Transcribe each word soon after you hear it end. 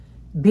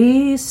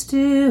Be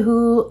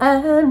still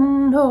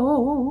and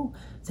know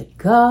that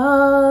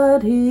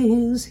God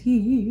is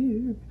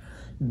here.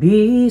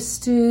 Be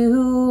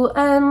still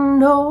and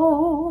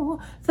know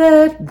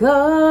that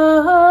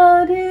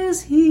God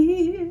is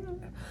here.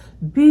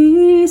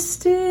 Be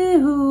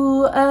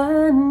still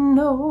and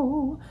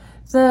know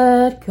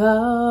that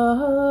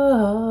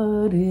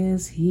God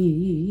is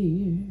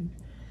here.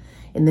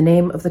 In the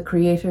name of the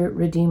Creator,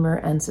 Redeemer,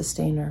 and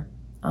Sustainer.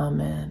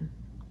 Amen.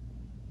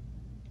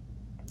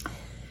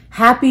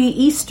 Happy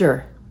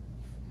Easter.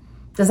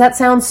 Does that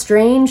sound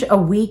strange a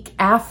week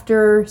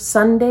after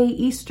Sunday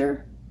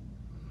Easter?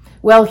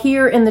 Well,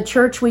 here in the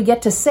church, we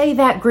get to say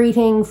that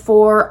greeting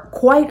for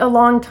quite a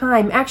long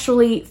time,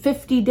 actually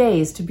 50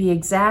 days to be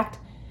exact,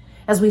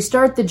 as we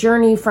start the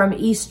journey from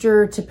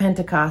Easter to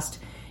Pentecost.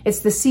 It's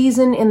the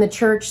season in the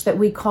church that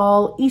we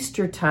call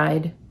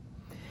Eastertide.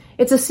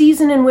 It's a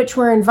season in which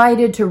we're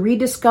invited to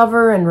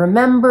rediscover and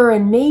remember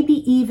and maybe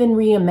even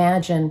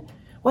reimagine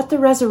what the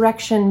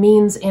resurrection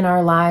means in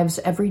our lives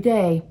every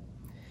day.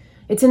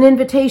 It's an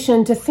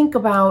invitation to think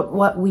about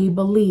what we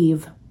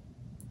believe.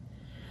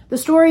 The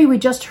story we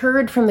just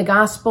heard from the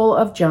Gospel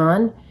of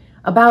John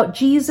about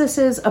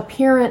Jesus'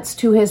 appearance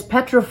to his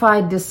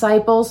petrified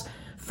disciples,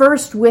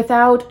 first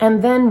without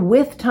and then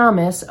with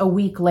Thomas a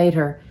week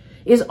later,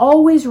 is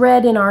always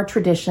read in our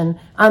tradition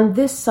on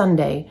this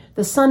Sunday,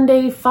 the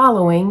Sunday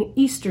following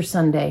Easter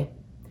Sunday.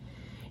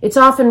 It's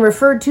often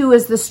referred to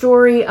as the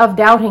story of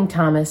Doubting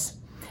Thomas,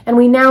 and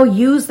we now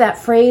use that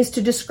phrase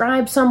to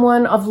describe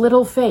someone of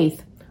little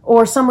faith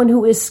or someone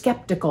who is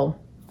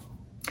skeptical.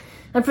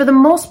 And for the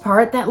most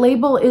part, that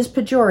label is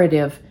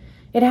pejorative.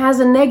 It has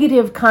a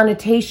negative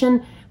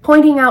connotation,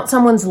 pointing out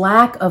someone's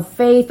lack of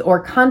faith or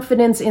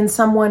confidence in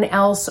someone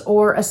else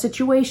or a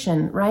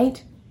situation,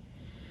 right?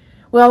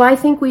 Well, I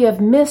think we have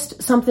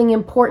missed something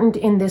important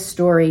in this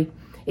story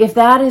if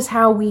that is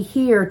how we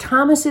hear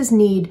Thomas's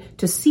need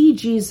to see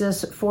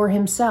Jesus for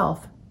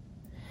himself.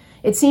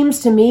 It seems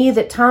to me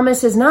that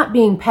Thomas is not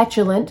being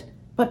petulant,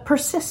 but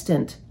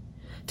persistent.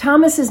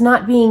 Thomas is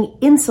not being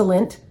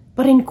insolent,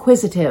 but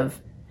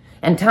inquisitive.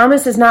 And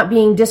Thomas is not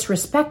being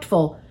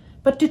disrespectful,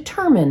 but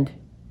determined.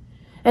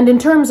 And in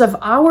terms of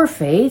our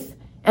faith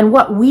and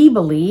what we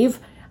believe,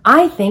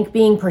 I think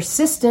being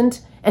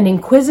persistent and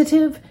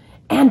inquisitive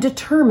and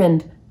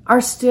determined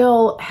are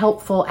still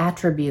helpful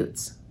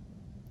attributes.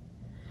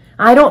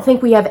 I don't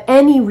think we have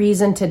any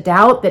reason to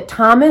doubt that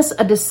Thomas,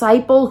 a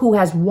disciple who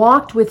has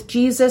walked with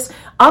Jesus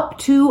up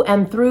to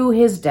and through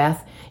his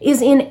death,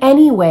 is in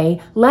any way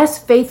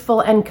less faithful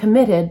and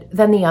committed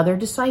than the other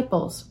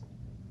disciples.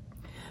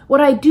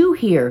 What I do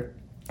hear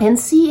and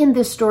see in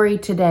this story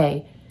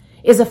today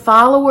is a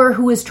follower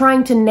who is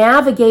trying to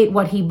navigate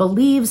what he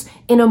believes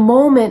in a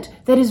moment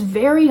that is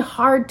very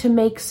hard to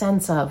make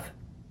sense of.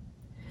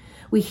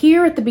 We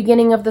hear at the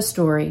beginning of the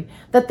story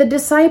that the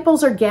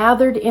disciples are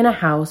gathered in a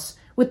house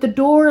with the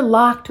door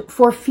locked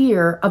for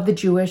fear of the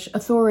Jewish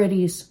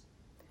authorities.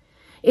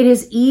 It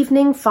is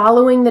evening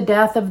following the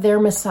death of their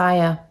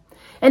Messiah,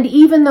 and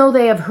even though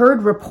they have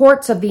heard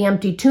reports of the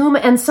empty tomb,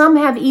 and some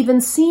have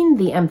even seen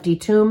the empty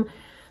tomb,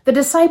 the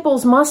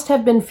disciples must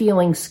have been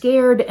feeling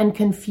scared and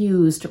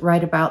confused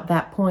right about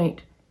that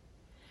point.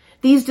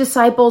 These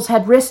disciples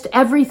had risked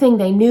everything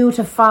they knew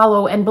to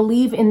follow and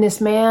believe in this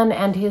man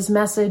and his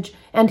message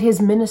and his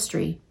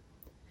ministry.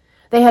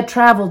 They had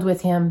traveled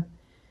with him.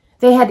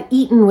 They had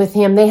eaten with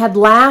him. They had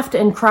laughed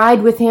and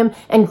cried with him,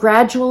 and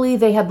gradually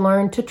they had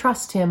learned to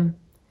trust him.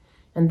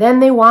 And then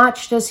they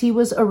watched as he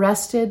was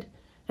arrested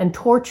and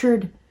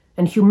tortured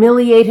and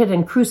humiliated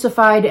and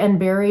crucified and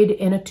buried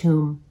in a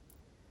tomb.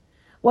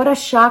 What a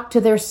shock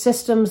to their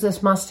systems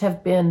this must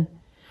have been.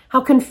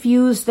 How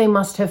confused they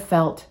must have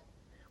felt.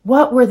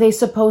 What were they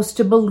supposed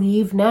to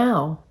believe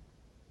now?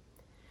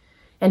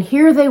 And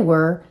here they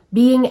were,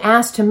 being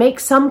asked to make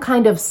some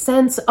kind of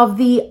sense of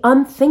the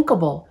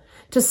unthinkable,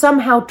 to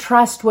somehow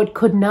trust what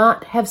could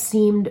not have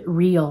seemed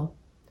real.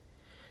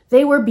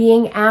 They were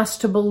being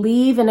asked to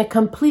believe in a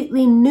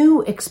completely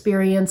new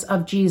experience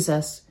of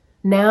Jesus,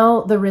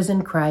 now the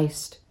risen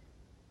Christ.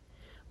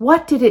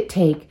 What did it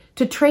take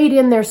to trade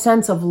in their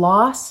sense of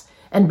loss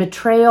and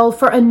betrayal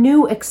for a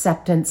new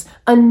acceptance,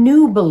 a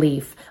new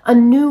belief, a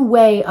new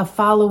way of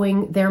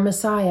following their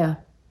Messiah?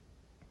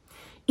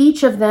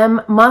 Each of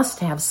them must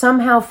have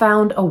somehow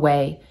found a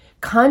way,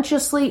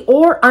 consciously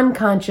or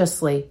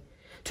unconsciously,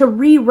 to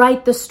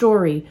rewrite the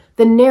story,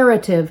 the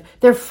narrative,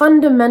 their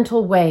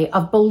fundamental way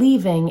of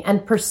believing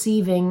and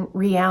perceiving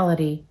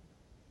reality.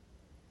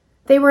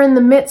 They were in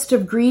the midst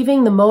of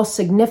grieving the most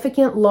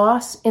significant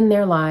loss in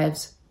their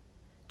lives.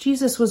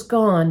 Jesus was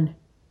gone.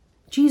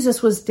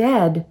 Jesus was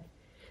dead.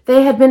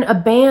 They had been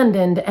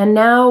abandoned and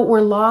now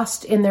were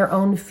lost in their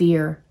own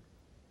fear.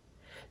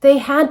 They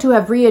had to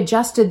have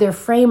readjusted their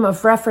frame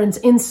of reference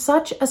in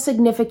such a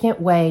significant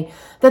way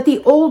that the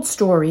old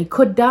story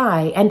could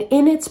die, and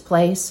in its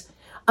place,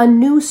 a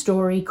new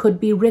story could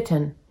be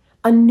written,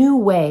 a new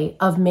way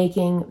of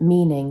making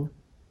meaning.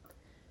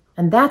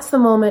 And that's the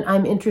moment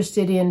I'm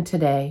interested in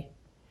today.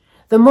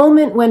 The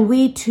moment when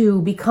we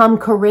too become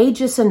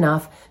courageous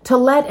enough to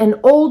let an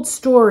old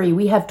story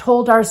we have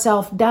told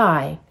ourselves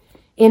die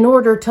in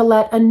order to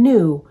let a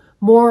new,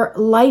 more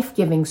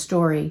life-giving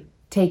story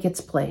take its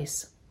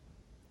place.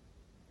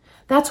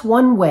 That's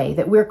one way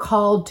that we're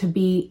called to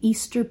be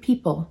Easter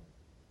people.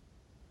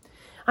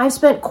 I've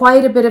spent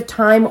quite a bit of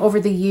time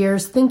over the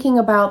years thinking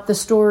about the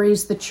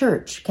stories the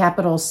church,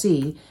 capital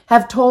C,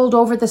 have told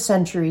over the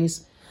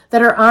centuries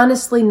that are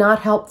honestly not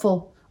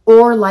helpful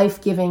or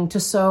life-giving to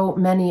so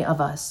many of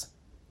us.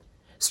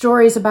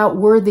 Stories about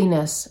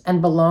worthiness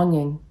and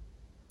belonging.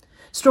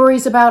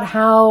 Stories about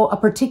how a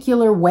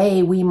particular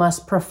way we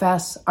must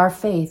profess our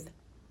faith.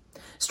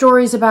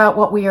 Stories about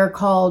what we are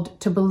called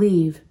to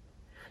believe.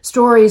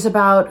 Stories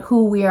about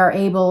who we are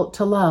able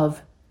to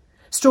love.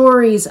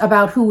 Stories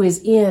about who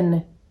is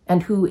in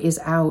and who is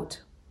out.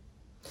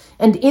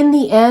 And in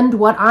the end,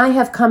 what I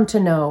have come to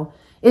know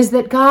is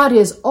that God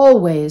is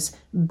always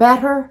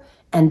better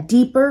and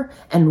deeper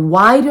and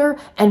wider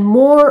and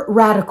more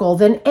radical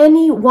than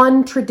any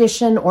one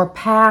tradition or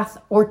path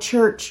or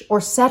church or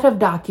set of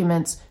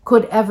documents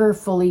could ever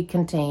fully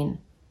contain.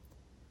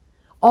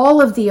 All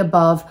of the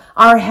above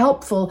are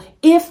helpful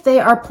if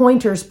they are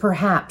pointers,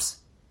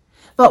 perhaps.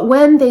 But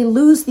when they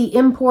lose the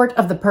import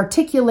of the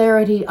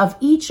particularity of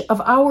each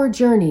of our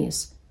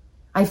journeys,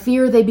 I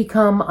fear they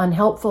become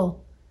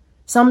unhelpful,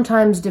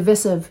 sometimes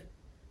divisive,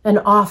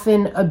 and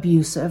often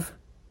abusive.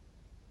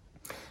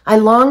 I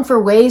long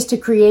for ways to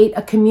create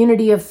a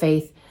community of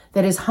faith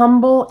that is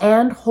humble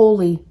and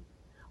holy,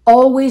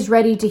 always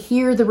ready to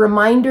hear the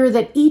reminder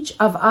that each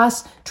of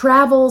us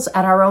travels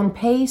at our own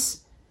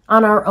pace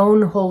on our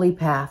own holy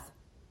path.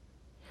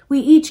 We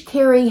each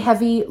carry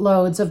heavy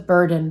loads of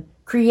burden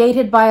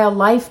created by a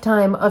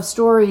lifetime of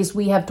stories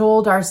we have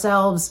told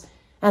ourselves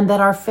and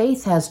that our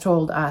faith has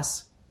told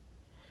us.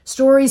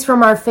 Stories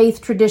from our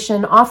faith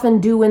tradition often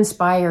do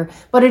inspire,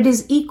 but it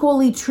is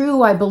equally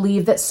true, I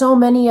believe, that so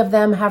many of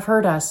them have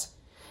hurt us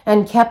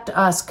and kept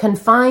us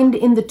confined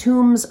in the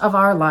tombs of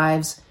our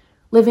lives,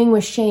 living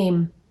with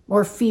shame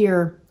or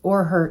fear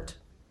or hurt.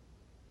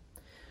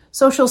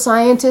 Social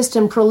scientist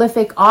and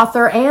prolific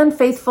author and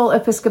faithful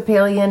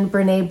Episcopalian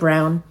Brené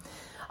Brown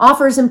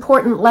offers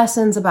important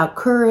lessons about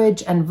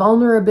courage and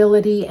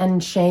vulnerability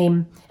and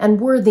shame and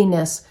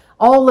worthiness,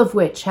 all of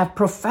which have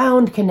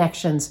profound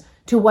connections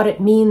to what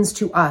it means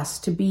to us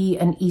to be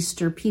an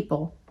Easter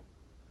people.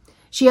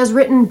 She has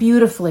written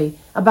beautifully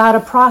about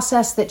a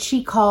process that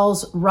she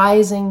calls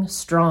rising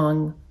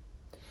strong.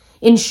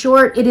 In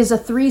short, it is a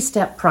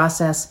 3-step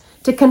process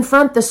to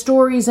confront the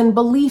stories and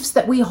beliefs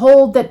that we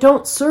hold that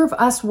don't serve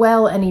us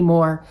well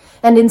anymore,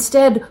 and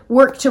instead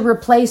work to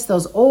replace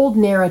those old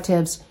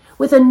narratives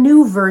with a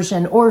new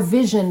version or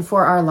vision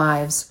for our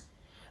lives,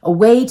 a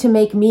way to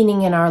make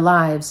meaning in our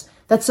lives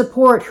that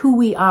support who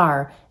we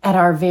are at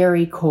our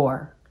very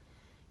core.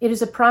 It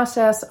is a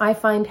process I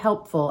find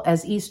helpful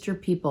as Easter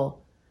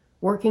people,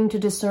 working to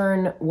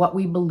discern what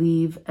we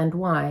believe and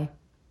why.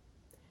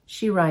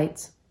 She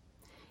writes,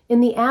 "In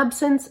the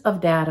absence of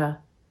data,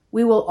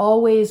 we will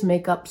always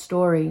make up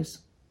stories.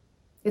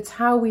 It's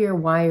how we are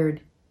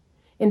wired.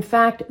 In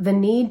fact, the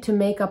need to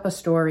make up a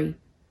story,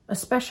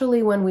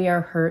 especially when we are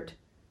hurt,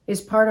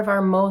 is part of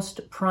our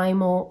most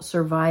primal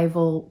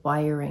survival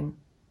wiring.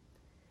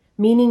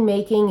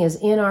 Meaning-making is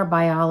in our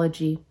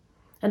biology,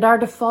 and our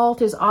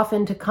default is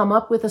often to come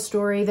up with a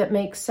story that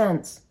makes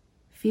sense,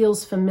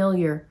 feels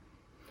familiar,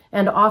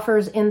 and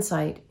offers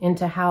insight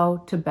into how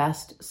to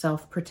best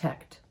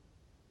self-protect."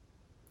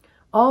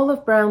 All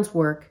of Brown's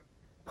work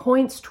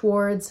points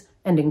towards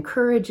and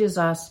encourages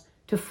us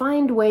to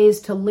find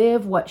ways to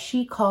live what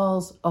she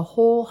calls a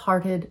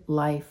wholehearted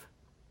life.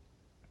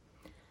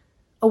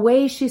 A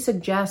way she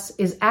suggests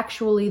is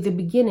actually the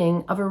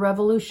beginning of a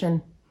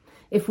revolution.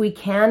 If we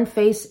can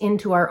face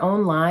into our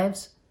own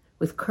lives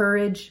with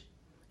courage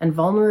and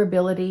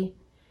vulnerability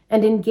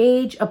and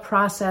engage a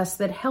process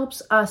that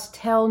helps us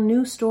tell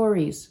new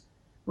stories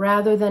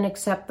rather than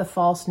accept the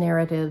false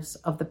narratives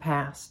of the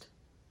past.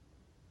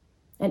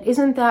 And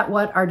isn't that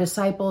what our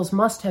disciples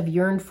must have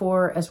yearned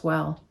for as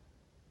well?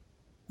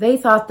 They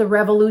thought the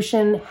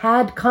revolution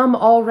had come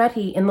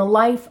already in the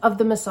life of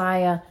the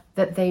Messiah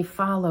that they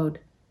followed.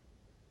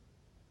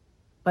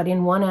 But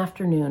in one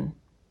afternoon,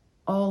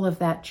 all of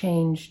that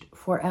changed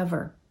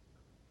forever.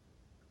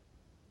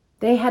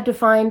 They had to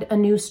find a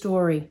new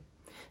story.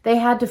 They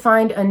had to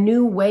find a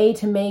new way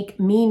to make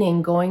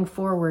meaning going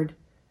forward,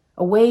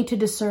 a way to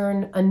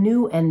discern a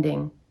new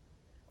ending,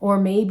 or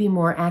maybe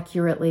more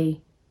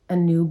accurately, a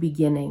new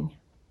beginning.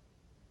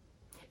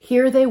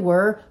 Here they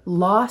were,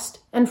 lost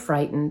and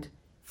frightened,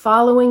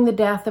 following the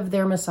death of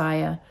their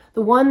Messiah,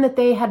 the one that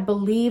they had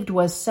believed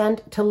was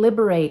sent to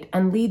liberate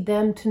and lead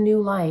them to new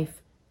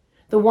life,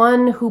 the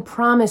one who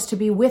promised to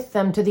be with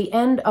them to the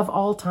end of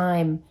all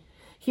time.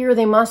 Here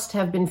they must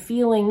have been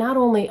feeling not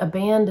only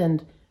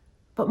abandoned,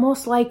 but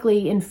most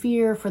likely in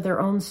fear for their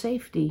own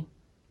safety.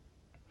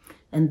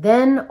 And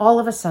then, all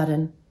of a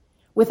sudden,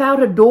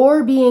 without a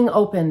door being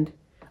opened,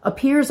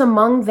 appears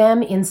among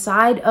them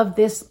inside of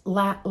this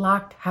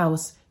locked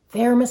house,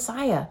 their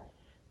Messiah,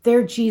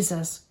 their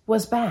Jesus,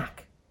 was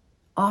back,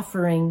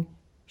 offering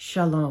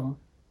shalom,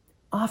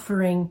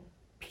 offering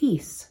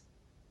peace.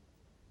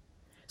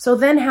 So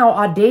then how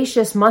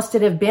audacious must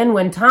it have been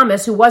when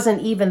Thomas, who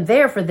wasn't even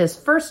there for this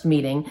first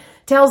meeting,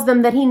 tells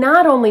them that he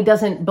not only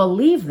doesn't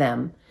believe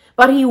them,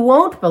 but he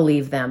won't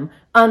believe them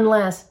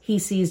unless he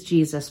sees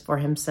Jesus for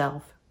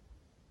himself.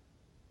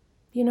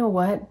 You know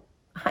what?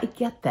 I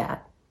get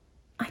that.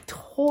 I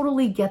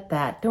totally get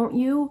that, don't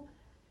you?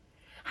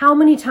 How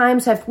many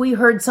times have we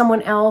heard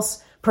someone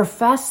else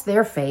profess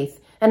their faith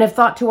and have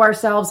thought to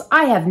ourselves,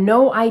 I have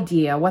no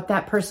idea what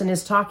that person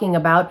is talking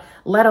about,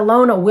 let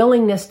alone a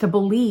willingness to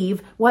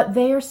believe what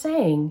they are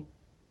saying.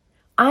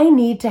 I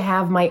need to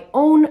have my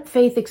own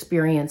faith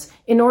experience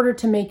in order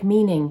to make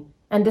meaning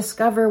and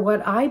discover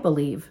what I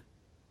believe.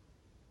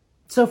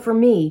 So for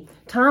me,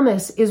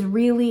 Thomas is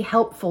really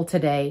helpful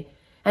today,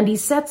 and he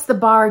sets the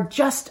bar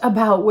just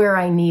about where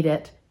I need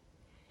it.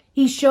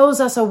 He shows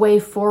us a way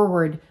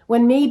forward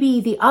when maybe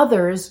the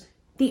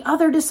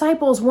other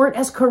disciples weren't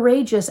as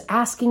courageous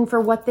asking for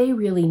what they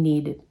really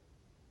needed.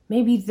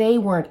 Maybe they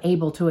weren't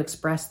able to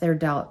express their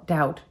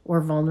doubt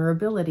or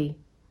vulnerability.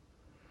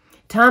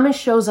 Thomas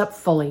shows up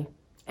fully,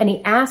 and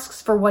he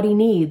asks for what he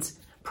needs,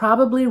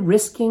 probably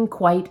risking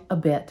quite a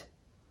bit.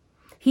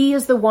 He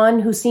is the one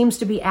who seems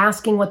to be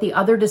asking what the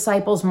other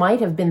disciples might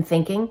have been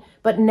thinking,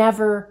 but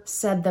never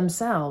said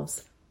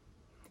themselves.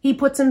 He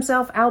puts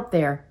himself out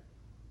there.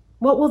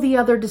 What will the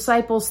other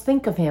disciples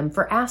think of him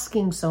for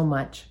asking so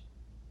much?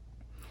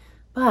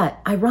 But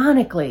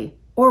ironically,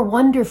 or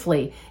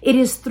wonderfully, it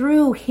is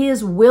through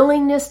his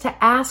willingness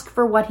to ask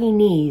for what he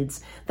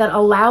needs that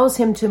allows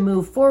him to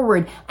move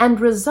forward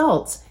and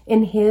results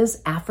in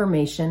his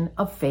affirmation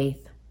of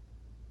faith.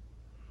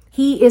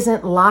 He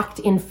isn't locked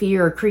in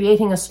fear,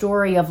 creating a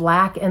story of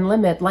lack and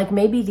limit like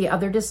maybe the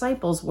other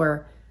disciples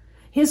were.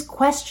 His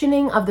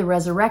questioning of the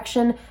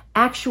resurrection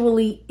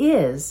actually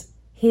is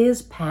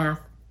his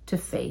path to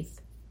faith.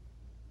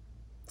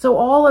 So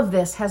all of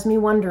this has me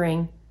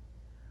wondering,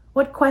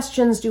 what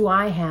questions do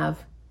I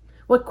have?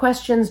 What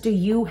questions do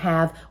you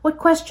have? What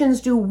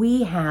questions do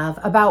we have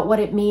about what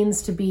it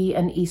means to be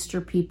an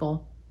Easter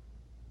people?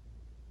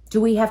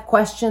 Do we have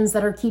questions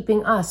that are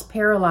keeping us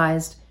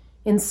paralyzed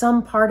in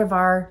some part of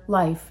our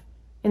life,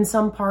 in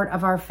some part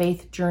of our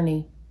faith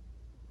journey?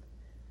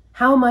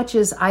 How much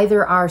is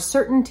either our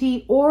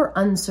certainty or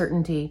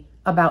uncertainty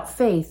about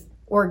faith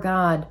or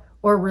God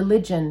or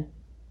religion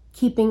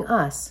keeping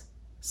us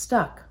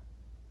stuck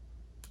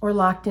or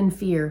locked in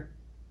fear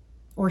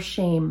or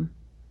shame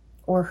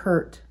or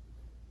hurt?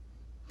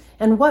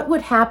 And what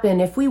would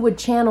happen if we would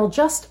channel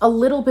just a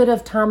little bit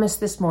of Thomas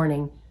this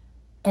morning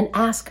and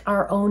ask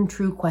our own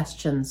true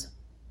questions?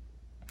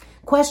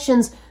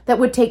 Questions that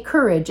would take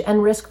courage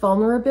and risk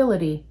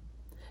vulnerability.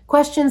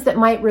 Questions that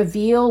might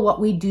reveal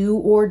what we do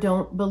or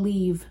don't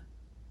believe.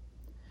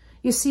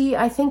 You see,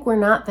 I think we're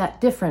not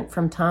that different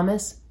from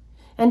Thomas,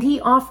 and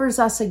he offers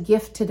us a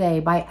gift today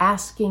by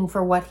asking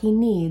for what he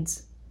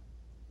needs.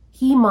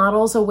 He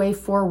models a way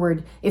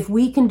forward if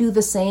we can do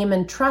the same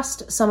and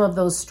trust some of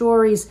those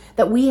stories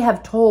that we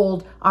have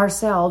told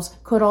ourselves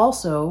could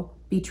also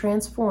be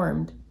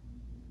transformed.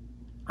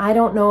 I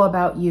don't know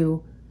about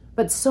you,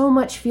 but so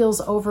much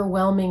feels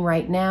overwhelming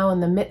right now in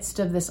the midst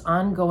of this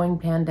ongoing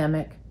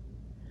pandemic.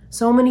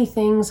 So many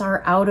things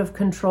are out of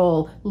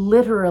control,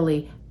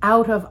 literally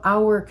out of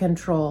our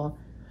control.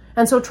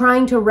 And so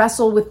trying to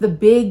wrestle with the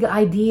big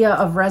idea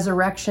of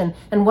resurrection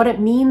and what it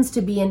means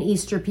to be an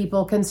Easter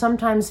people can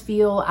sometimes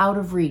feel out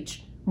of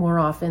reach more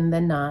often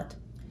than not.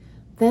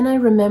 Then I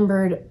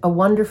remembered a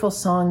wonderful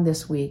song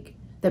this week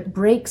that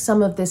breaks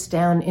some of this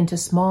down into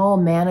small,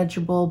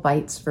 manageable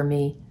bites for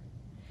me.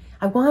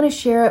 I want to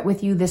share it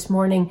with you this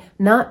morning,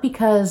 not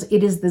because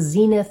it is the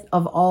zenith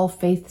of all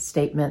faith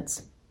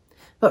statements,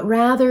 but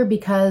rather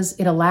because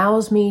it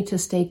allows me to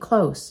stay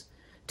close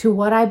to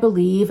what I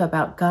believe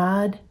about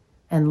God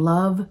and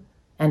love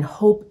and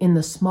hope in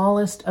the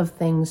smallest of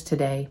things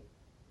today,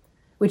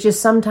 which is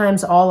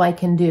sometimes all I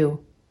can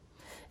do.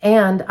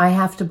 And I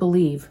have to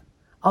believe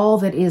all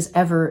that is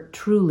ever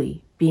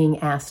truly being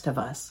asked of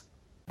us.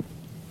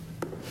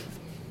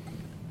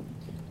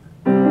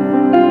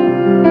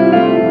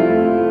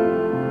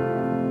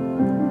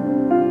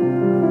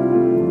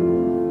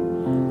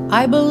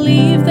 I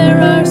believe there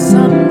are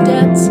some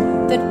debts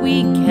that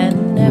we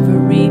can never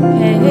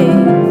repay.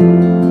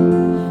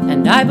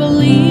 And I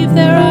believe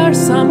there are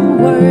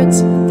some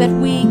words that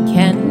we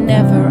can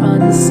never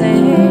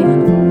unsay.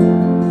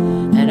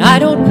 And I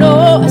don't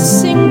know a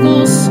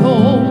single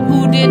soul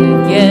who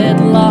didn't get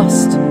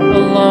lost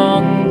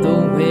along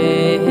the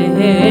way.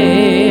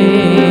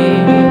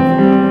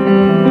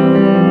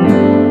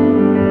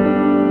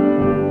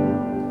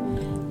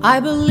 I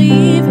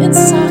believe in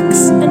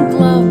socks and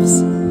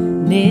gloves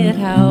knit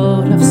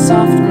out of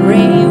soft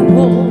gray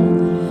wool,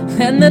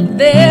 and that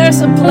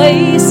there's a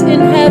place in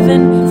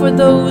heaven for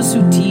those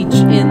who teach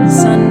in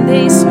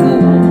Sunday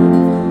school.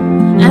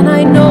 And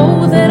I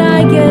know that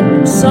I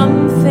get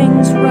some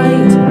things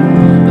right,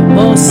 but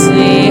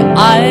mostly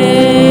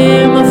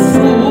I'm a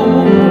fool.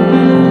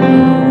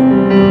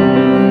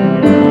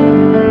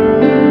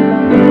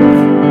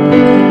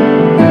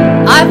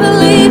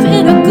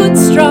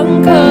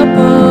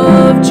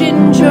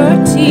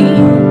 see,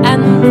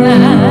 and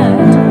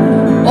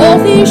that all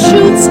these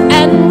shoots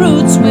and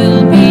roots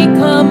will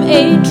become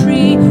a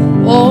tree.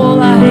 All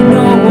I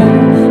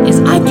know is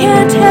I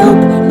can't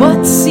help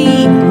but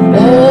see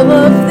all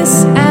of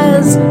this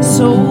as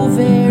so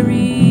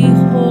very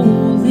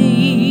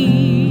holy.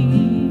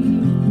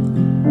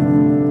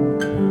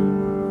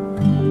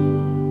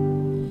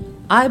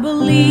 I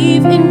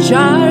believe in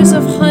jars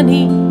of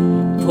honey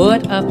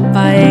put up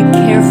by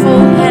careful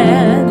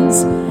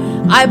hands.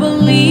 I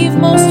believe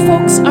most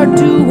folks are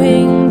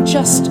doing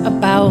just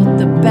about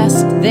the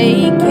best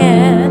they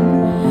can.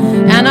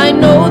 And I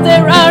know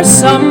there are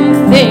some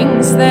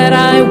things that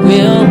I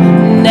will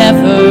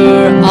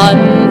never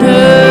understand.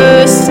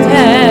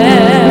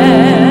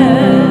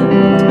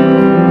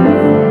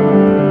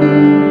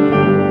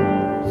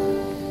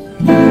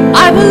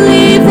 I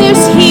believe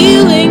there's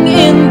healing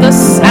in the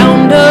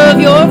sound of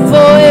your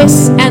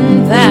voice,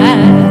 and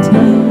that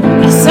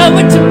a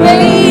sour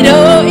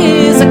tomato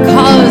is a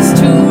cause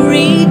to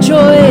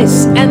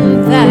rejoice,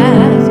 and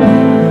that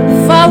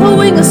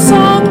following a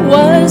song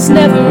was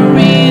never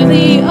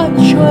really a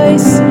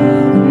choice,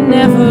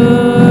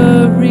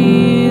 never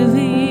really.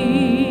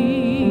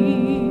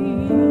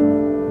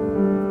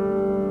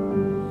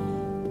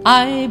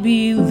 I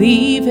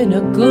believe in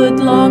a good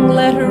long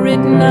letter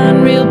written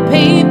on real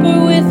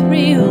paper with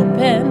real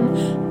pen.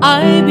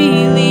 I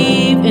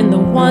believe in the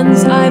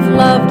ones I've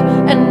loved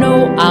and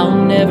know I'll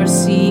never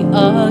see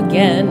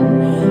again.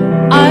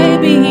 I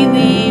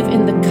believe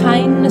in the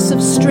kindness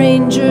of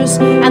strangers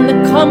and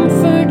the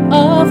comfort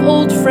of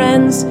old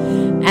friends.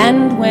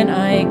 And when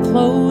I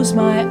close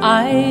my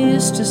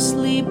eyes to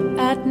sleep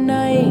at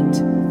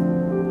night,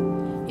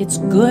 it's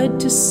good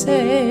to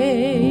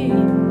say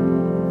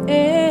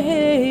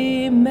amen.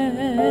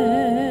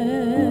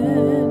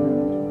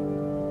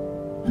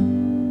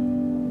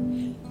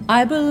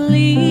 I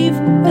believe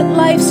that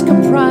life's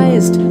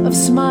comprised of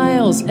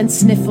smiles and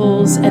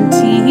sniffles and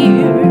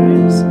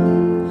tears,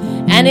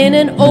 and in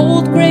an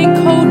old gray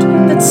coat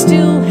that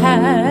still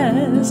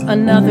has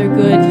another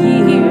good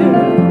year.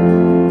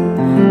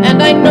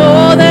 And I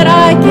know that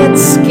I get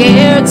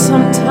scared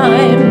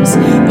sometimes,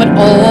 but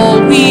all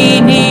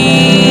we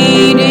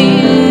need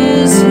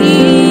is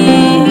here.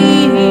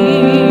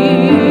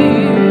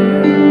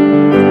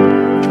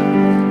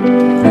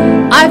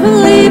 I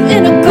believe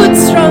in a good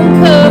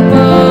strong cup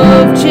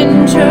of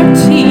ginger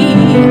tea,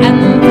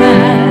 and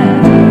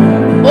that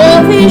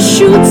all these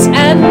shoots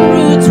and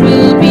roots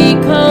will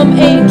become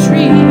a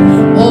tree.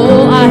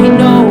 All I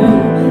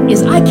know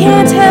is I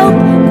can't help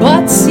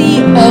but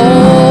see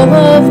all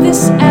of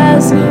this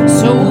as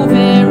so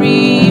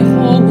very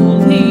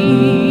holy.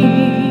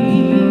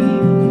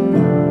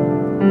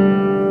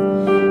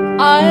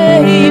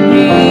 I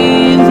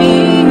believe,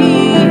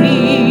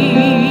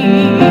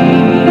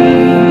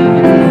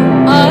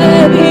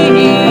 I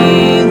believe,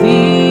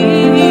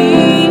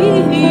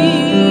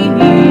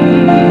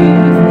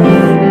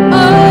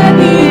 I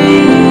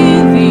believe.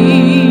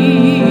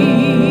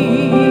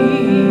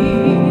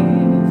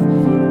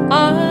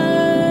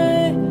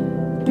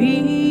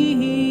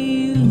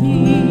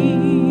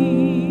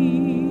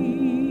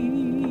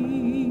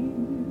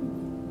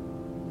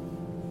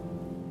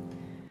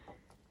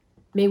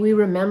 May we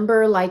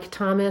remember, like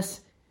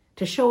Thomas,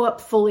 to show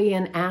up fully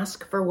and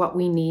ask for what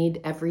we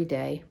need every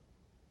day.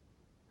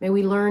 May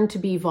we learn to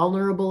be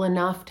vulnerable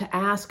enough to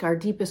ask our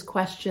deepest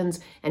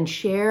questions and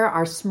share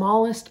our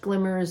smallest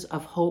glimmers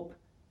of hope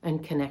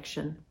and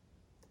connection.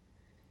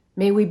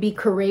 May we be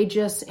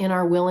courageous in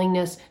our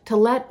willingness to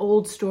let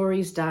old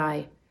stories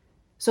die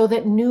so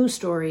that new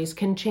stories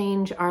can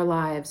change our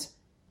lives,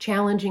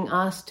 challenging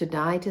us to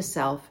die to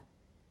self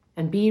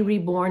and be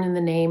reborn in the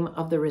name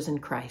of the risen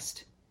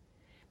Christ.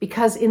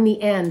 Because in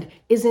the end,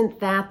 isn't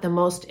that the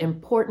most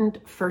important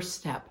first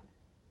step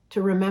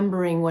to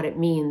remembering what it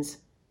means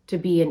to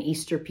be an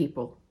Easter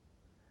people?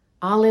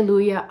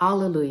 Alleluia,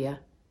 alleluia.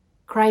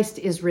 Christ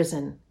is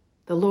risen.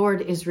 The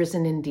Lord is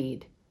risen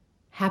indeed.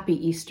 Happy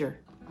Easter.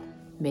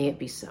 May it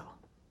be so.